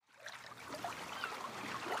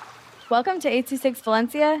Welcome to 826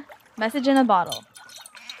 Valencia, message in a bottle.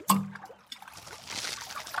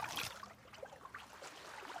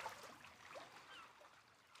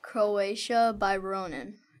 Croatia by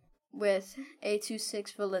Ronin with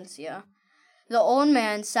 826 Valencia. The old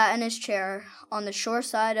man sat in his chair on the shore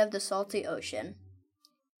side of the salty ocean,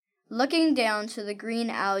 looking down to the green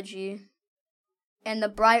algae and the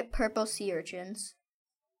bright purple sea urchins.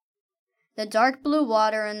 The dark blue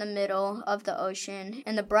water in the middle of the ocean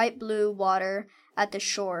and the bright blue water at the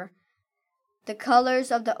shore. The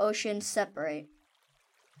colors of the ocean separate.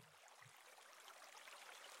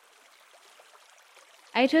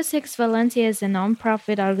 826 Valencia is a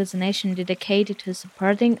non-profit organization dedicated to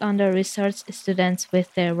supporting under-researched students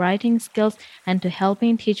with their writing skills and to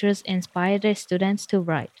helping teachers inspire their students to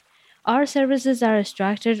write. Our services are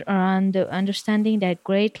structured around the understanding that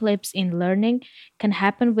great leaps in learning can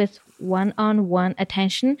happen with one-on-one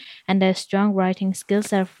attention and that strong writing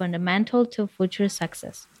skills are fundamental to future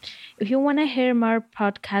success. If you want to hear more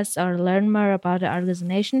podcasts or learn more about the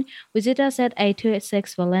organization, visit us at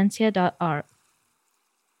 826valencia.org.